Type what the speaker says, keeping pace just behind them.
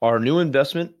our new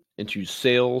investment into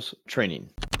sales training.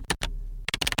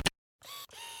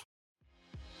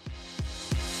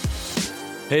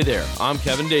 Hey there, I'm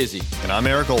Kevin Daisy. And I'm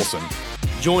Eric Olson.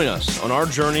 Join us on our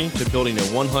journey to building a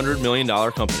 $100 million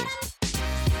company.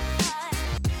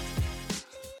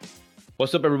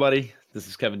 What's up, everybody? This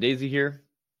is Kevin Daisy here.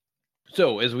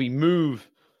 So as we move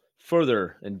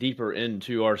further and deeper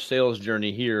into our sales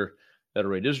journey here at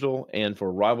Array Digital and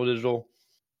for Rival Digital,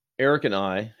 Eric and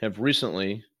I have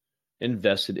recently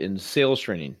invested in sales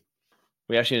training.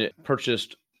 We actually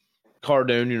purchased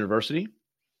Cardone University.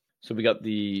 So we got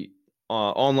the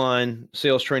online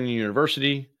sales training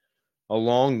university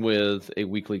along with a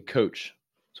weekly coach.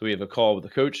 So we have a call with a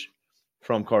coach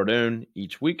from Cardone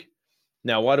each week.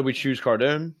 Now, why did we choose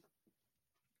Cardone?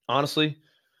 Honestly,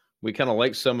 we kind of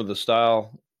like some of the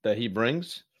style that he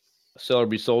brings. Sell or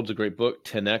Be Sold is a great book.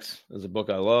 10X is a book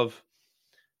I love.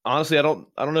 Honestly, I don't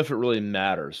know if it really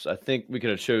matters. I think we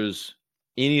could have chose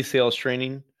any sales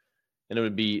training and it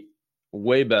would be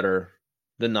way better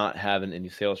than not having any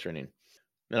sales training.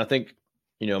 And I think,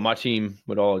 my team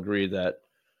would all agree that,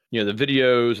 the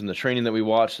videos and the training that we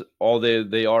watch, all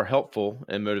they are helpful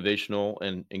and motivational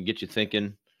and get you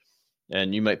thinking.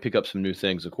 And you might pick up some new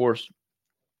things, of course.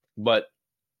 But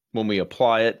when we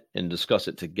apply it and discuss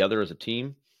it together as a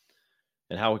team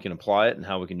and how we can apply it and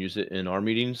how we can use it in our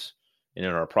meetings and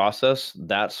in our process,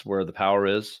 that's where the power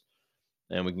is.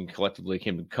 And we can collectively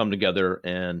come together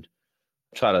and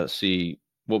try to see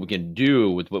what we can do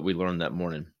with what we learned that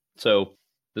morning. So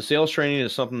the sales training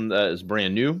is something that is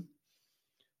brand new.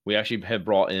 We actually have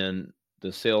brought in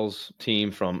the sales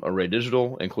team from Array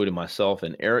Digital, including myself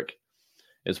and Eric,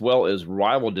 as well as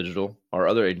Rival Digital, our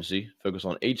other agency focused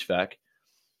on HVAC.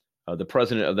 The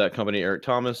president of that company, Eric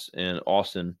Thomas, and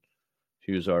Austin,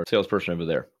 who's our salesperson over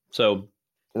there. So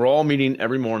we're all meeting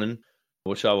every morning,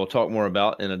 which I will talk more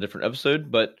about in a different episode.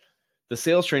 But the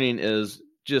sales training is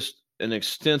just an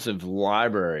extensive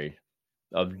library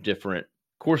of different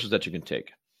courses that you can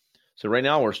take. So right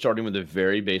now we're starting with the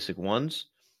very basic ones.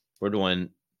 We're doing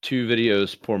 2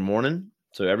 videos per morning.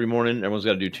 So every morning, everyone's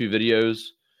got to do 2 videos.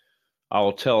 I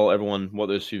will tell everyone what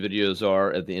those 2 videos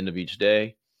are at the end of each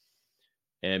day.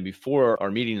 And before our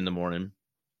meeting in the morning,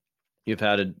 you've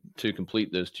had to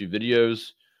complete those 2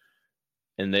 videos.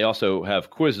 And they also have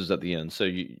quizzes at the end. So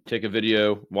you take a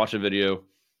video, watch a video,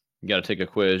 you got to take a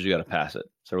quiz, you got to pass it.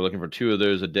 So we're looking for 2 of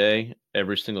those a day,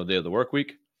 every single day of the work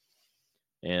week.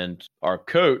 And our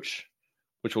coach,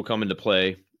 which will come into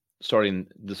play starting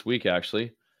this week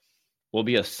actually, will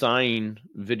be assigning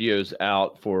videos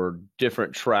out for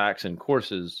different tracks and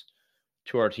courses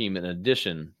to our team in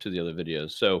addition to the other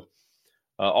videos. So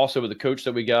also with the coach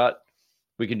that we got,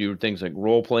 we can do things like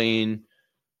role playing,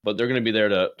 but they're going to be there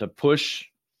to push,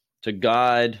 to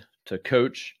guide, to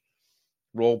coach,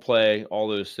 role play, all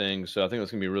those things. So I think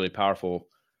that's going to be really powerful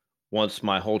once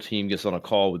my whole team gets on a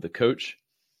call with the coach.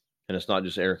 And it's not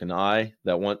just Eric and I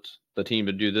that want the team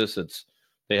to do this.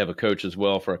 They have a coach as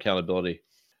well for accountability.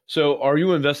 So are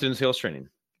you invested in sales training?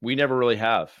 We never really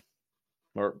have,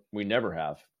 or we never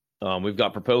have. We've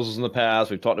got proposals in the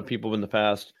past. We've talked to people in the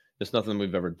past. It's nothing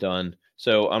we've ever done.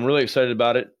 So I'm really excited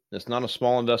about it. It's not a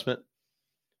small investment,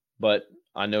 but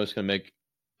I know it's going to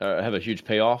have a huge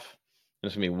payoff, and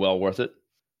it's going to be well worth it.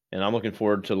 And I'm looking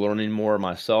forward to learning more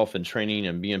myself and training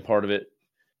and being part of it.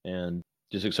 And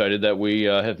just excited that we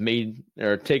have made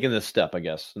or taken this step, I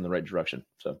guess, in the right direction.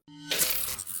 So.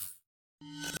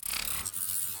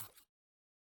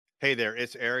 Hey there,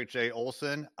 it's Eric J.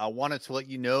 Olson. I wanted to let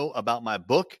you know about my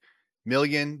book, $1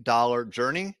 Million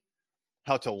Journey,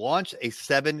 How to Launch a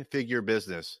 7-Figure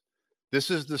Business.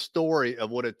 This is the story of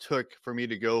what it took for me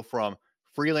to go from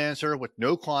freelancer with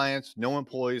no clients, no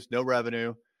employees, no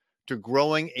revenue, to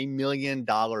growing a $1 million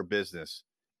business.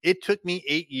 It took me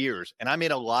 8 years, and I made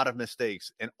a lot of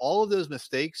mistakes. And all of those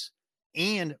mistakes,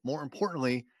 and more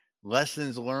importantly,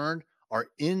 lessons learned, are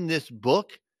in this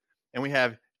book. And we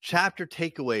have chapter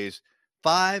takeaways,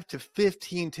 5 to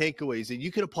 15 takeaways that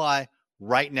you could apply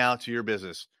right now to your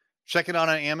business. Check it out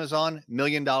on Amazon, $1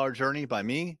 Million Journey by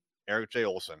me, Eric J.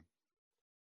 Olson.